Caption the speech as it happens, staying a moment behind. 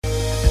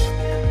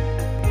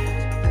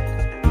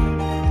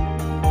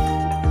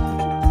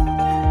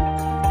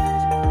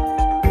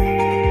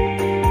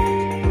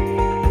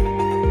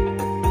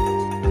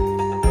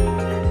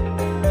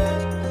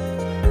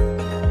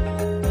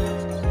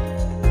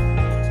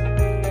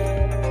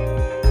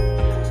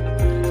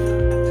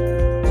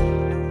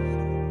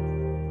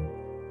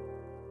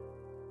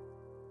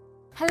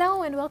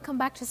welcome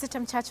back to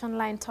Sitam Church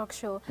Online Talk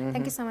Show.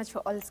 Thank you so much for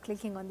always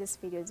clicking on these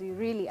videos. We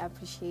really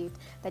appreciate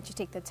that you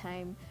take the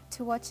time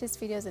to watch these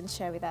videos and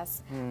share with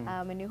us.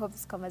 And we hope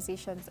these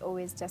conversations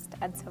always just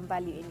add some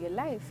value in your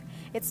life.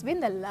 It's been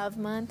the love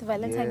month.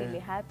 Valentine ili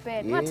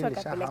happen. Watu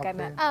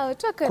wakapelekana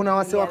out. Kuna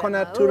wase wako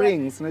na two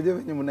rings. Unajua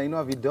venye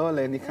mnainua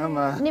vidole ni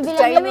kama Ni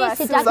vile mimi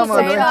sitaki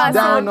someone went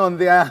down on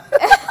their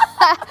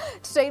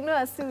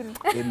Tutainua soon.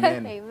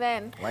 Amen.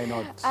 Amen. Why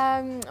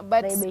not?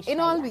 But in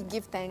all, we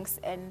give thanks,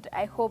 and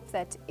I hope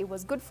that it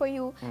was good for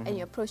you and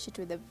you approached it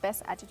with the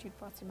best attitude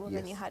possible,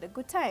 and you had a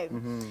good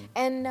time.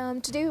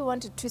 And today we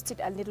want to twist it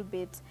a little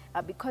bit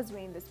because we're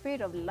in the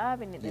spirit of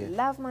love and in the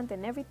love month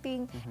and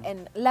everything,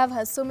 and love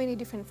has so many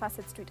different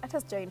facets to it. Let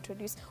us just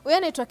introduce. We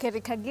are naitwa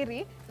Kerry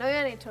Kagiri, na we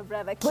are naitwa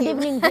Brother Kim. Good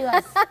evening,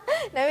 viewers.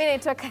 Na we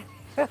naitwa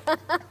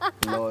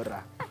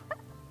Laura.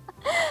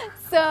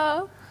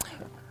 So,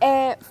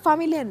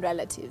 family and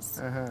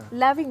relatives.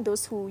 Loving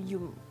those who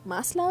you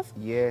must love.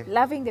 Yeah.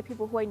 Loving the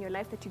people who are in your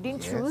life that you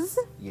didn't choose.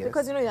 Yes.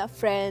 Because you know you have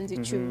friends,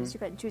 you choose. You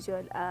can choose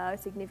your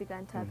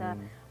significant other,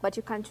 but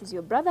you can't choose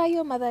your brother,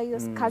 your mother, your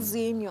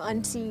cousin, your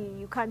auntie.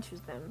 You can't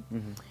choose them.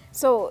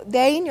 So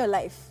they're in your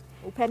life.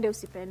 Upende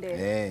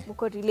usipende.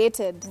 Muko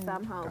related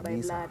somehow by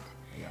blood.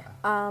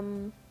 Yeah.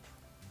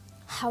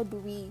 How do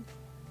we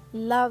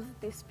love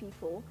these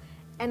people?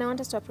 And I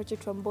want us to approach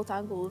it from both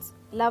angles.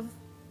 Love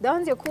the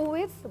ones you're cool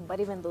with, but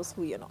even those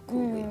who you're not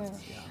cool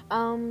with.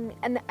 And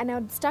I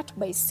would start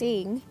by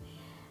saying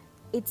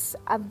it's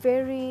a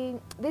very,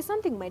 there's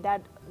something my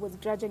dad was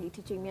gradually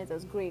teaching me as I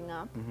was growing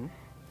up.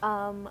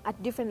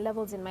 At different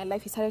levels in my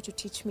life, he started to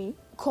teach me,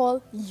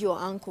 call your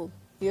uncle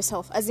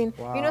yourself. As in,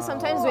 you know,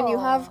 sometimes when you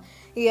have,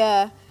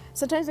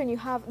 sometimes when you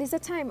have, there's a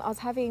time I was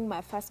having my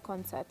first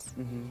concert,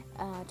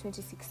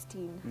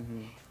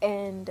 2016,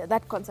 and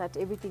that concert,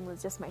 everything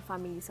was just my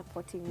family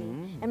supporting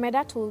me. And my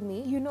dad told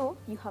me, you know,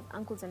 you have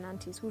uncles and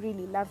aunties who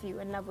really love you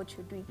and love what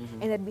you're doing,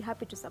 and they'd be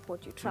happy to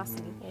support you,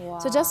 trust me.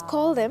 So just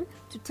call them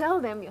to tell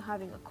them you're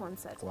having a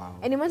concert.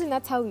 And imagine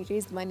that's how we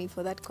raised money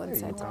for that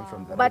concert.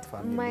 But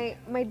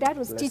my dad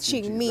was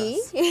teaching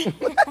me,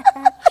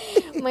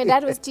 my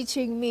dad was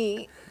teaching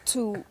me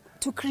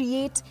to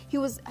create, he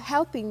was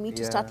helping me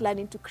to start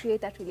learning to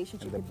create that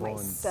relationship with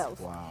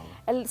myself.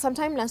 And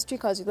sometime last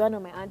week I was with one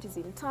of my aunties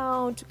in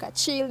town,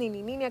 tukachill,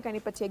 nini,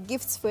 akanipatia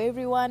gifts for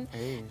everyone.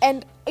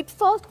 And it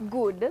felt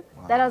good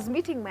that I was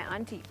meeting my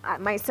auntie,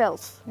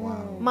 myself.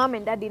 Mom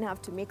and dad didn't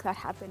have to make that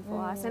happen for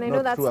us. And I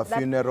know that's through a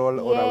funeral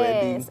or a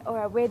wedding.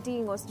 Or a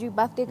wedding or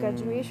birthday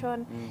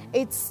graduation.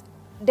 It's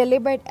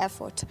deliberate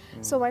effort.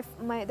 So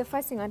the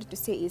first thing I wanted to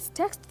say is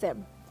text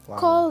them,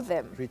 call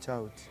them. Reach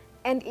out.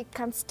 And it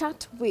can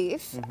start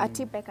with, a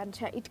tip I can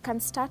share, it can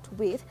start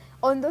with,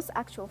 on those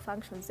actual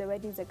functions, the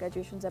weddings, the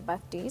graduations, the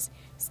birthdays,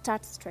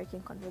 start striking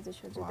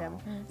conversations with them.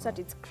 So that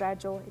it's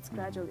gradual, it's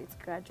gradual, it's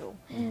gradual.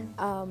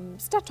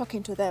 Start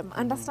talking to them,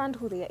 understand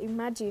who they are.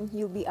 Imagine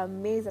you'll be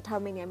amazed at how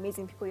many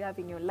amazing people you have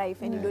in your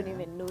life and you don't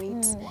even know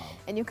it.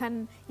 And you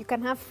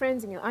can have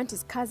friends and your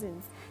aunties,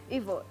 cousins,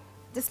 even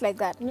just like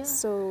that.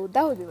 So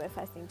that would be my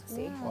first thing to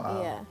say.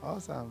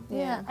 Awesome.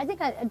 I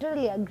think I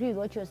totally agree with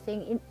what you're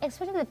saying,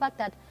 especially the fact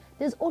that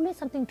there's always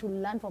something to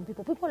learn from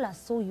people. People are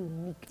so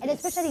unique. And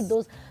especially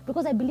those,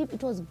 because I believe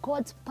it was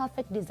God's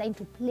perfect design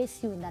to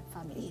place you in that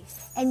family.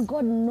 And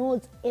God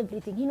knows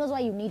everything. He knows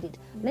why you need it.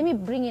 Let me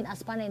bring in a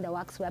spanner in the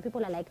works where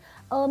people are like,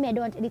 oh, me, I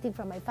don't want anything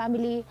from my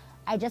family.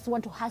 I just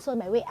want to hustle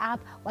my way up.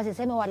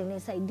 Wasiseme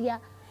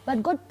walinisaidia.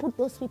 But God put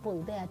those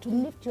people there to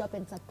lift you up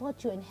and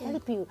support you and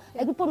help you.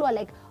 Like people who are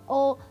like,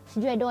 oh,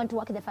 I don't want to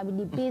work in the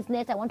family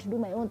business. I want to do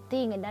my own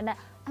thing. And then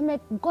I'm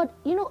like, God,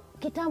 you know,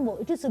 Kitambo,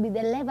 it used to be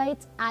the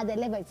Levites are the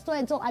Levites. So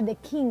and so are the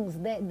kings.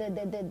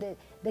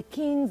 The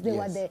kings, they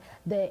were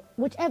the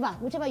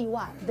whichever you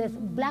are. The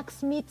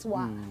blacksmiths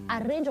were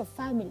a range of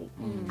family.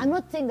 I'm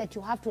not saying that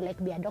you have to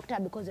like be a doctor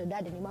because your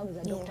dad and your mom is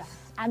a doctor.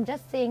 I'm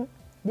just saying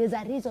there's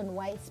a reason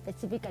why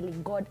specifically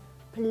God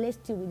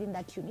placed you within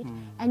that unit,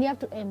 and you have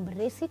to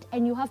embrace it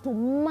and you have to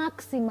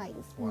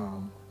maximize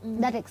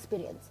that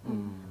experience.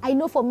 I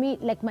know for me,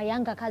 like my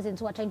younger cousins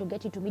who are trying to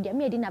get into media, I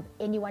didn't have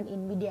anyone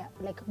in media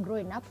like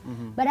growing up,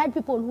 but I had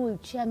people who will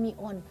cheer me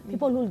on,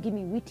 people who will give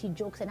me witty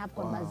jokes and have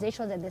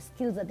conversations, and the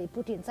skills that they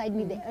put inside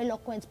me, the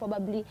eloquence,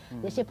 probably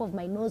the shape of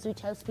my nose,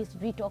 which helps me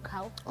re-talk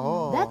how.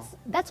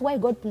 That's why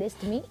God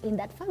placed me in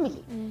that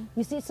family.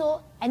 You see,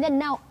 so, and then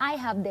now I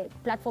have the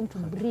platform to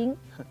bring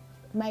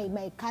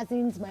my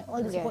cousins,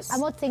 all these people.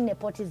 I'm not saying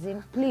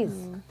nepotism,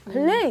 please.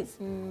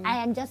 I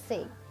am just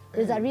saying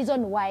there's a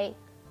reason why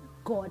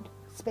God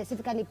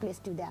specifically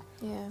placed you there.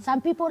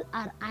 Some people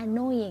are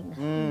annoying,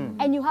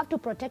 and you have to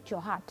protect your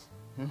heart.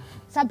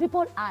 Some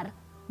people are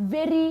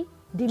very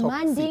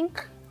demanding.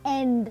 Toxic.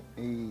 And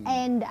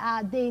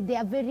they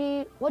are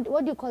very, what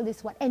do you call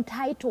this one?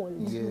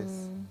 Entitled.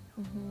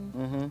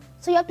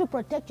 So you have to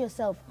protect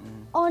yourself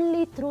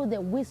only through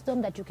the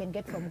wisdom that you can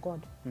get from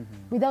God,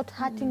 without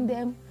hurting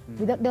them.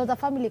 There was a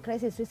family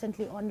crisis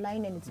recently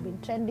online, and it's been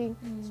trending.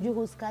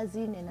 Whose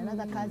cousin and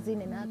another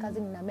cousin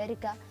in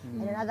America,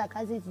 and another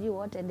cousin did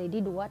what, and they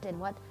did what and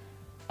what.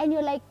 And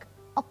you're like,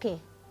 okay,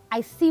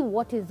 I see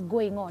what is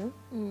going on,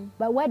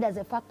 but where does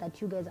the fact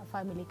that you guys are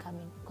family come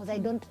in? Because I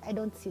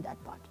don't see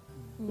that part.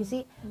 You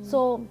see?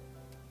 So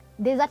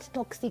there's that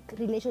toxic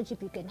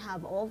relationship you can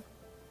have of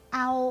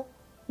how,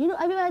 you know,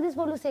 I remember this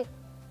people who say,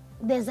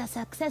 there's a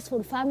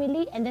successful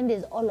family and then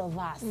there's all of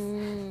us.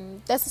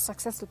 That's a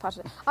successful part.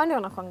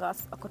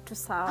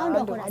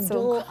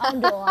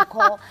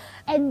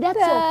 And that's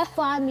your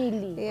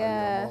family.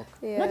 Yeah.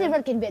 Not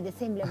everyone can be at the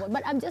same level,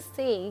 but I'm just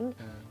saying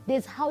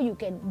there's how you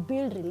can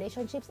build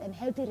relationships and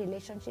healthy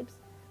relationships,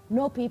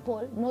 know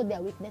people, know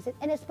their weaknesses,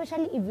 and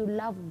especially if you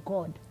love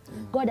God.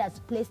 God has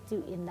placed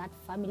you in that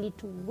family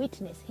to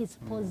witness. He's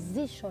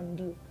positioned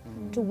you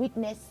to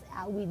witness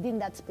within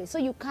that space. So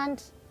you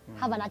can't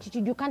have an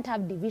attitude, you can't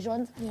have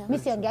divisions. Mi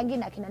siongeangi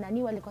na kina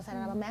nani walikosana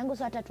na mama yangu,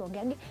 so hata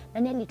tuongeangi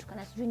nani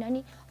alitukana sijui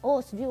nani,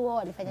 oh sijui wao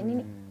walifanya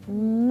nini.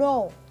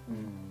 No.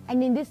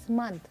 And in this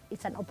month,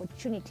 it's an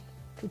opportunity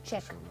to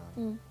check.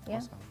 Yeah.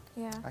 Awesome.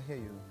 Yeah. I hear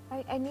you.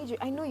 I need you.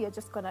 I know you're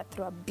just gonna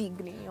throw a big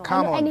name.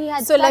 Come on. And he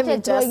had So let me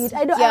started throwing just, it.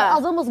 I know. I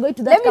was almost going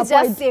to that Let me point.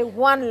 just say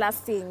one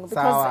last thing, because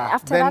Sawa.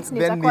 after Then- that,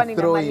 then nitakuwa we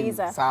throw in.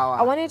 nimemaliza. Sawa.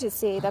 I wanted to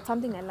say that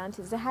something I learned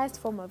is the highest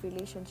form of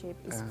relationship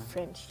is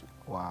friendship.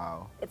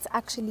 Wow. It's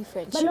actually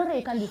friendship. But Laura,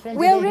 you can't be friends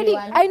We're with already,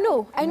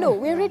 everyone. I know,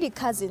 we're already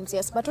cousins,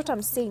 yes, but what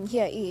I'm saying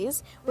here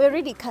is, we're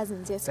already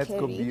cousins, yes, Let's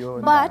go Kerry,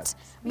 beyond but that.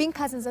 being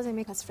cousins doesn't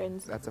make us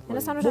friends. That's a You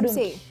understand point. what I'm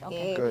saying?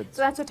 Okay. Yeah. Good.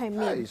 So that's what I mean.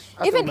 Aish,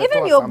 hata Even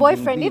umetoa your something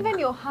boyfriend, big. even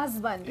your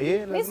husband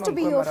Let's needs not to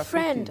be go your marafiki.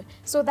 friend.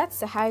 So that's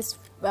the highest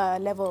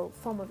level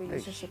form of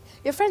relationship.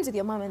 You're friends with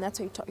your mom, and that's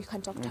why you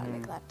can talk to her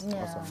like that.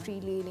 Yeah. Also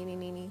freely,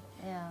 nini.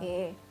 Yeah.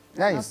 Yeah.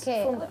 Nice.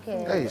 Okay.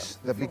 Aish,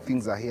 the big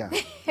things are here.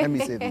 Let me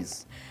say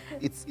this.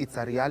 It's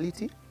a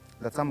reality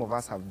that some of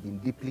us have been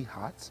deeply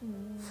hurt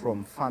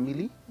from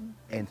family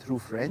and through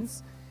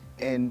friends,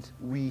 and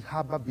we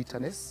harbor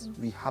bitterness,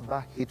 we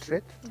harbor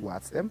hatred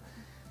towards them.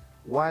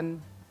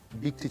 One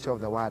big teacher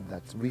of the word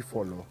that we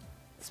follow,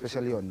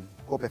 especially on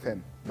Hope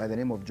FM, by the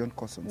name of John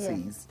Cosson,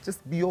 says,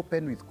 just be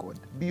open with God,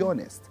 be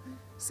honest.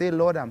 Say,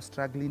 Lord, I'm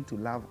struggling to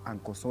love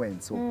Uncle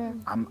so-and-so.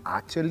 I'm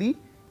actually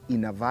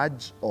in a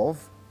verge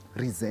of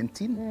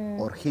resenting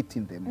or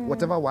hating them,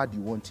 whatever word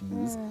you want to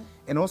use,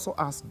 and also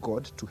ask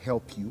God to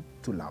help you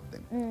to love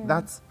them.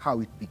 That's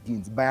how it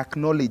begins, by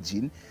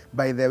acknowledging,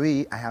 by the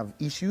way, I have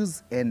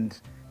issues and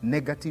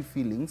negative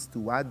feelings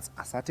towards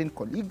a certain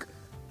colleague,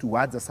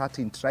 towards a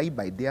certain tribe,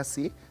 I dare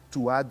say,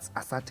 towards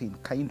a certain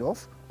kind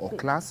of or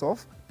class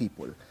of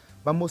people.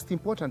 But most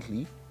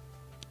importantly,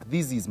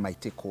 this is my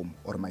take home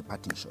or my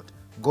parting shot.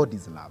 God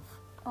is love.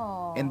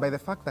 And by the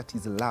fact that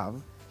he's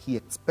love, he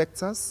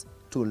expects us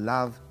to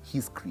love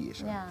his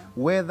creation. Yeah.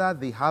 Whether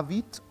they have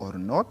it or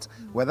not,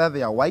 whether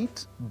they are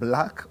white,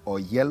 black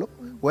or yellow,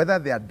 whether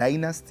they are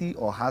dynasty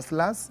or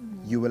hustlers,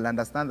 you will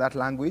understand that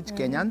language,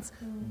 Kenyans,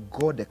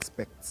 God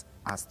expects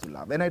us to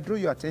love. And I draw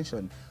your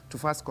attention to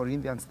 1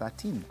 Corinthians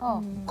 13.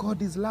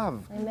 God is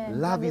love. Amen.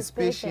 Love is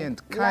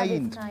patient, Love is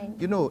kind, kind.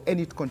 you know, and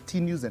it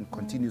continues and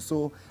continues.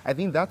 So I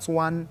think that's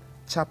one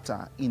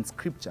chapter in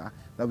scripture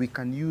that we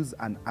can use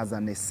as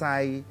an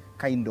SI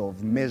kind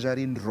of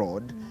measuring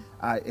rod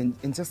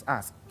and just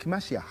ask,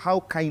 Kimashia, how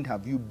kind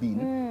have you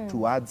been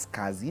towards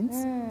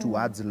cousins,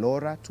 towards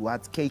Laura,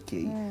 towards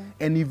KK?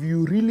 And if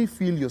you really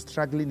feel you're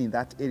struggling in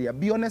that area,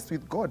 be honest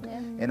with God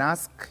and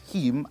ask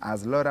him,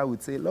 as Laura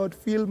would say, Lord,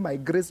 fill my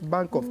grace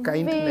bank of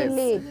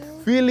kindness.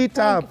 Fill it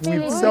up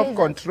Fill with it,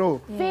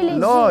 self-control. Fill it,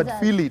 Lord, Jesus.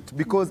 fill it.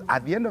 Because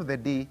at the end of the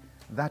day,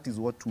 that is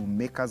what will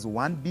make us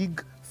one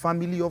big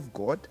family of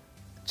God,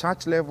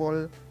 church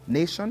level,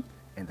 nation,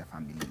 and the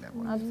family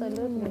level.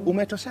 Absolutely.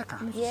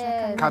 Umetosheka?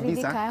 Yes.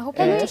 Kabisa. I hope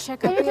Can you you, check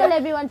can you it. tell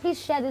everyone, please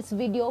share this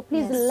video,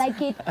 please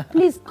like it,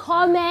 please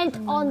comment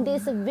on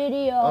this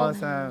video.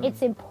 Awesome.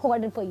 It's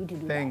important for you to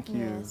do Thank you.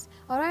 Yes.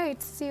 All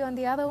right. See you on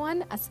the other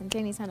one.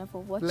 Asanteni sana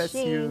for watching. Bless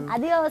you. that.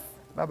 Adios.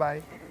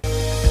 Bye-bye.